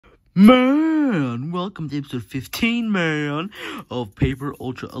Man, welcome to episode 15, man, of Paper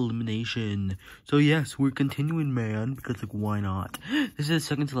Ultra Elimination. So yes, we're continuing, man, because like, why not? This is the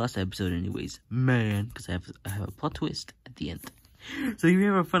second to last episode anyways, man, because I have a plot twist at the end. So here we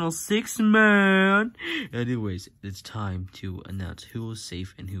have our final 6, man. Anyways, it's time to announce who is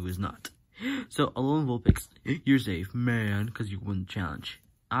safe and who is not. So, Alone Vote picks, you're safe, man, because you won the challenge,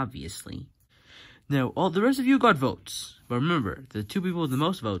 obviously. Now, all the rest of you got votes, but remember, the 2 people with the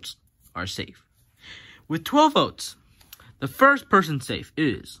most votes are safe. With 12 votes, the first person safe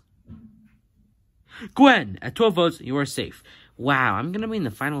is Gwen. At 12 votes, you are safe. Wow, I'm gonna be in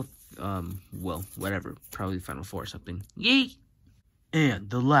the final, well, whatever, probably final 4 or something. Yay! And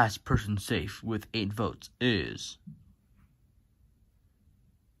the last person safe with 8 votes is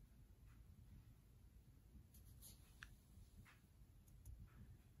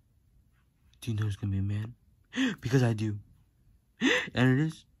do you know who's gonna be a man? Because I do. And it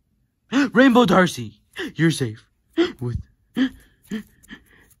is Rainbow Darcy. You're safe with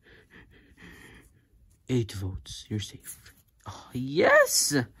 8 votes. You're safe. Oh,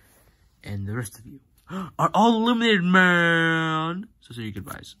 yes! And the rest of you are all eliminated, man. So say your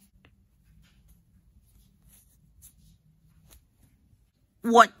goodbyes.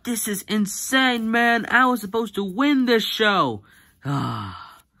 What? This is insane, man. I was supposed to win this show.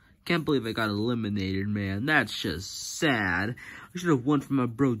 Can't believe I got eliminated, man. That's just sad. I should have won from my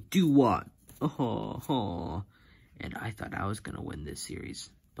bro Duwat. Oh. And I thought I was gonna win this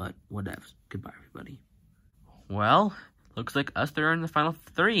series. But whatever. Goodbye, everybody. Well, looks like us 3 are in the final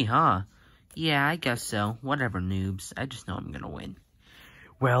 3, huh? Yeah, I guess so. Whatever, noobs. I just know I'm gonna win.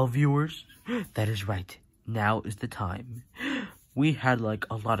 Well, viewers, that is right. Now is the time. We had, like,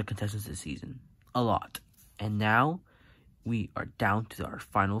 a lot of contestants this season. A lot. And now we are down to our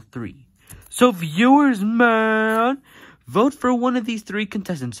final 3. So, viewers, man, vote for one of these 3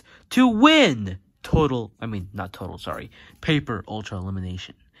 contestants to win Paper Ultra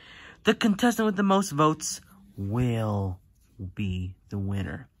Elimination. The contestant with the most votes will be the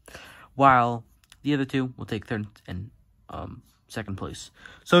winner, while the other 2 will take 3rd and second place.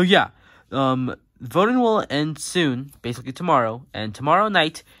 So, yeah, voting will end soon, basically tomorrow, and tomorrow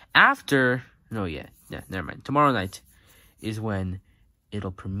night after, never mind, tomorrow night is when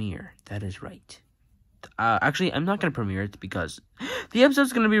it'll premiere. That is right. Actually, I'm not going to premiere it because the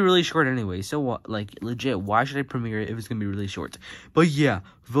episode's going to be really short anyway. So, legit, why should I premiere it if it's going to be really short? But yeah,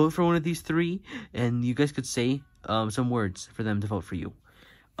 vote for one of these 3, and you guys could say some words for them to vote for you.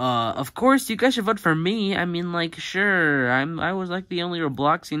 Of course, you guys should vote for me. I mean, like, sure, I was, like, the only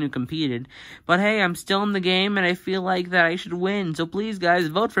Robloxian who competed. But hey, I'm still in the game, and I feel like that I should win. So please, guys,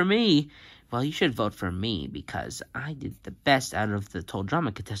 vote for me. Well, you should vote for me because I did the best out of the Total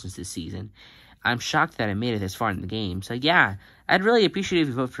Drama contestants this season. I'm shocked that I made it this far in the game. So yeah, I'd really appreciate it if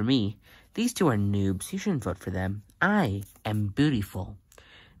you vote for me. These 2 are noobs. You shouldn't vote for them. I am beautiful.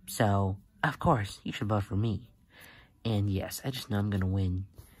 So, of course, you should vote for me. And yes, I just know I'm going to win.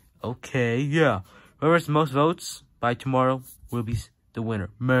 Okay, yeah. Whoever has the most votes by tomorrow will be the winner,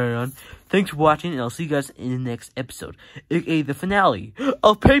 man. Thanks for watching, and I'll see you guys in the next episode, aka the finale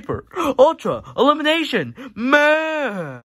of Paper Ultra Elimination, man.